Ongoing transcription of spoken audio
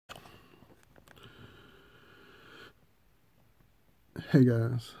Hey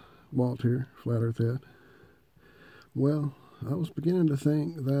guys, Walt here, Flat Earth Ed. Well, I was beginning to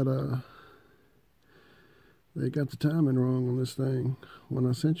think that they got the timing wrong on this thing. When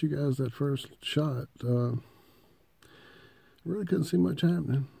I sent you guys that first shot, really couldn't see much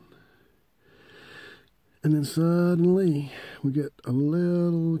happening. And then suddenly, we get a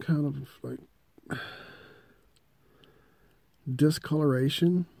little kind of like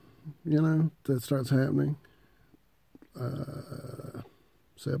discoloration, that starts happening.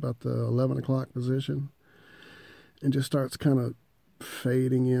 Say about the 11 o'clock position, and just starts kind of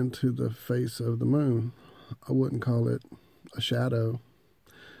fading into the face of the moon. I wouldn't call it a shadow.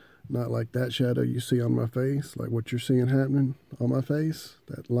 Not like that shadow you see on my face, like what you're seeing happening on my face,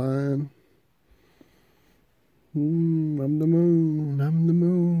 that line. I'm the moon, I'm the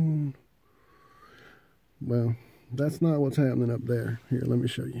moon. Well, that's not what's happening up there. Here, let me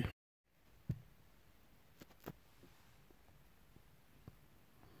show you.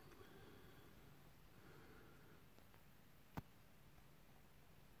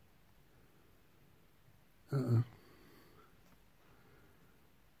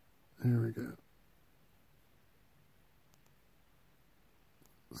 There we go.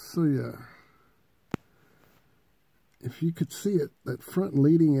 So yeah, if you could see it, that front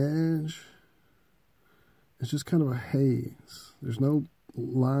leading edge, it's just kind of a haze. There's no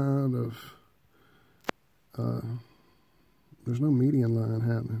line of, there's no median line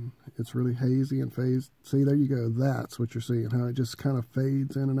happening. It's really hazy and phased. See, there you go. That's what you're seeing, how it just kind of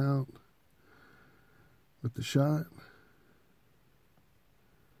fades in and out with the shot.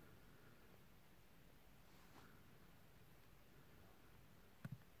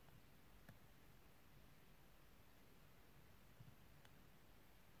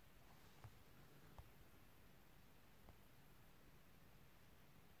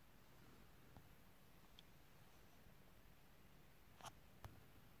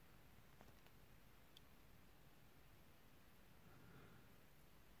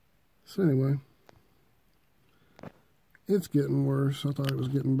 So anyway, it's getting worse. I thought it was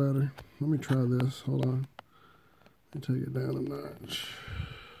getting better. Let me try this. Hold on. Let me take it down a notch.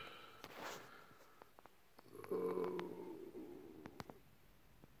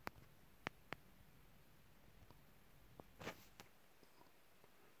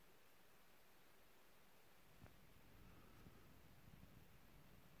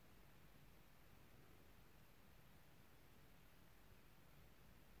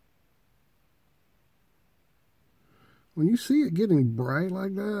 When you see it getting bright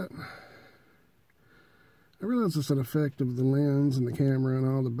like that, I realize it's an effect of the lens and the camera and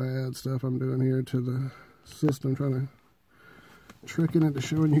all the bad stuff I'm doing here to the system, trying to trick it into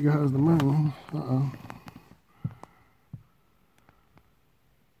showing you guys the moon.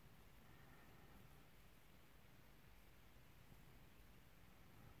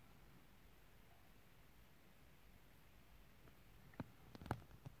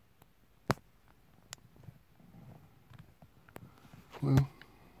 Well,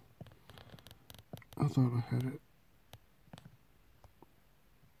 I thought I had it.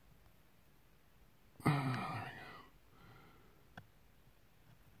 There we go.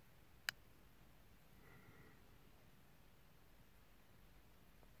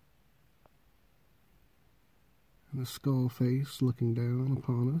 And the skull face looking down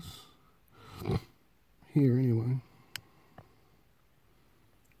upon us. Here, anyway.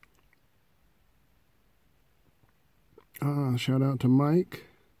 Shout out to Mike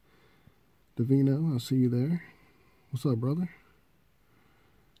Davino. I see you there. What's up, brother?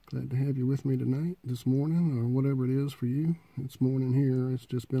 Glad to have you with me tonight, this morning, or whatever it is for you. It's morning here. It's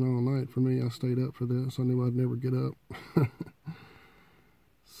just been all night for me. I stayed up for this. I knew I'd never get up.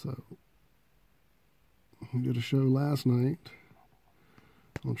 So, we did a show last night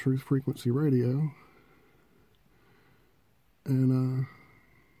on Truth Frequency Radio. And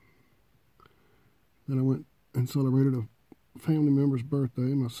then I went and celebrated a family member's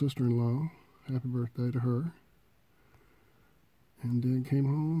birthday, my sister-in-law. Happy birthday to her. And then came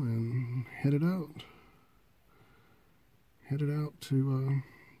home and headed out. Headed out to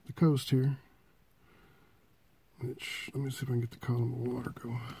the coast here. Which, let me see if I can get the column of water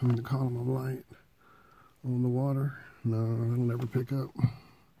go. I mean the column of light on the water. No, it'll never pick up.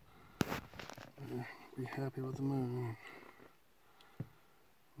 Be happy with the moon.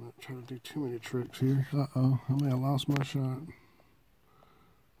 I'm not trying to do too many tricks here. Uh-oh, I may have lost my shot.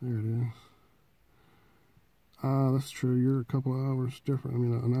 There it is. That's true. You're a couple of hours different. I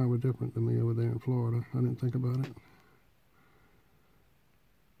mean, an hour different than me over there in Florida. I didn't think about it.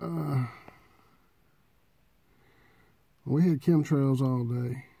 We had chemtrails all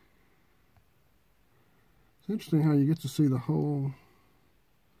day. It's interesting how you get to see the whole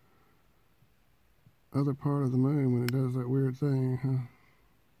other part of the moon when it does that weird thing, huh?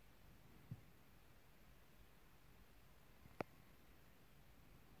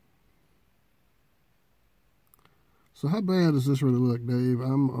 So how bad does this really look, Dave?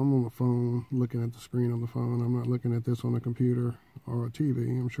 I'm on the phone, looking at the screen on the phone. I'm not looking at this on a computer or a TV.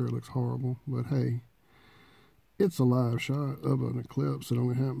 I'm sure it looks horrible, but hey, it's a live shot of an eclipse that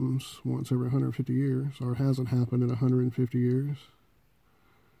only happens once every 150 years, or hasn't happened in 150 years,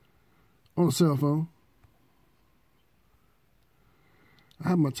 on a cell phone. I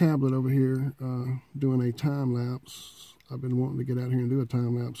have my tablet over here doing a time lapse. I've been wanting to get out here and do a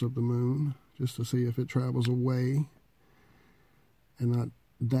time lapse of the moon just to see if it travels away and not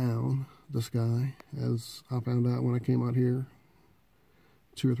down the sky, as I found out when I came out here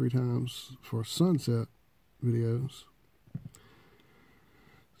 2 or 3 times for sunset videos.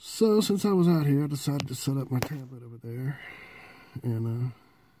 So since I was out here, I decided to set up my tablet over there and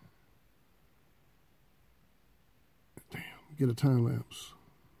get a time lapse.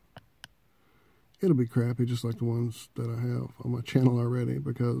 It'll be crappy, just like the ones that I have on my channel already,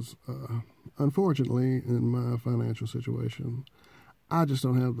 because unfortunately, in my financial situation, I just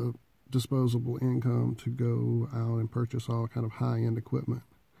don't have the disposable income to go out and purchase all kind of high-end equipment.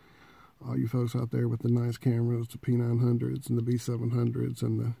 All you folks out there with the nice cameras, the P900s and the B700s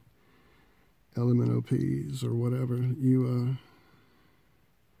and the LMNOPs or whatever, you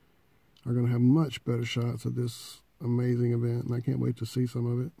are going to have much better shots of this amazing event, and I can't wait to see some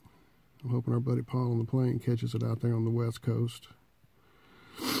of it. I'm hoping our buddy Paul on the plane catches it out there on the West Coast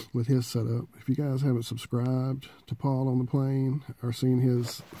with his setup. If you guys haven't subscribed to Paul on the plane or seen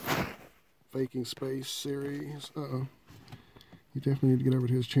his Faking Space series, you definitely need to get over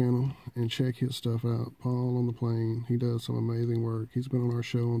to his channel and check his stuff out. Paul on the plane, he does some amazing work. He's been on our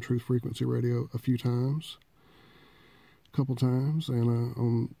show on Truth Frequency Radio a couple times, and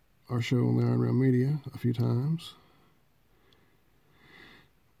on our show on the Iron Realm Media a few times.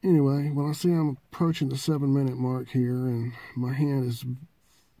 Anyway, well, I see I'm approaching the 7-minute mark here, and my hand is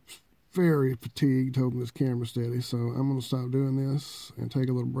very fatigued holding this camera steady, so I'm going to stop doing this and take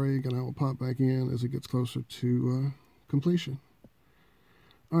a little break, and I will pop back in as it gets closer to completion.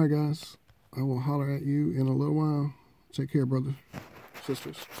 All right, guys, I will holler at you in a little while. Take care, brothers,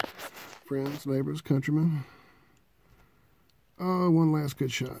 sisters, friends, neighbors, countrymen. Oh, one last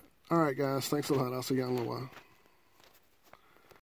good shot. All right, guys, thanks a lot. I'll see you in a little while.